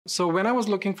So when I was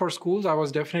looking for schools, I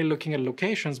was definitely looking at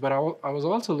locations, but I was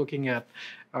also looking at,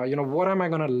 what am I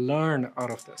going to learn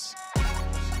out of this?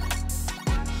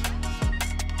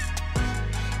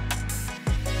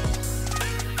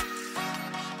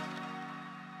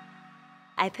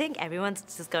 I think everyone's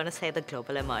just going to say the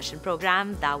global immersion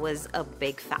program. That was a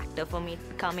big factor for me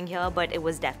coming here, but it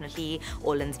was definitely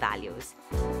Olin's values.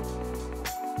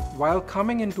 While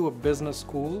coming into a business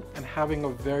school and having a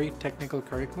very technical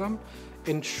curriculum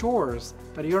ensures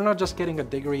that you're not just getting a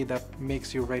degree that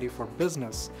makes you ready for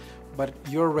business, but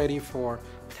you're ready for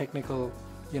technical,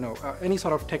 any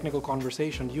sort of technical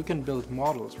conversation. You can build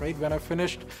models, right? When I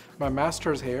finished my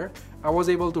master's here, I was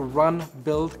able to run,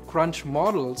 build, crunch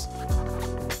models.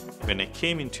 When I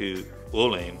came into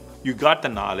Olin, you got the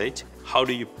knowledge. How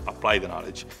do you apply the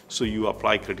knowledge? So you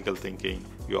apply critical thinking,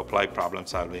 you apply problem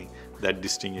solving, that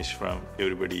distinguish from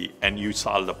everybody, and you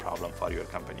solve the problem for your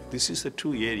company. This is the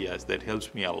two areas that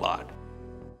helps me a lot.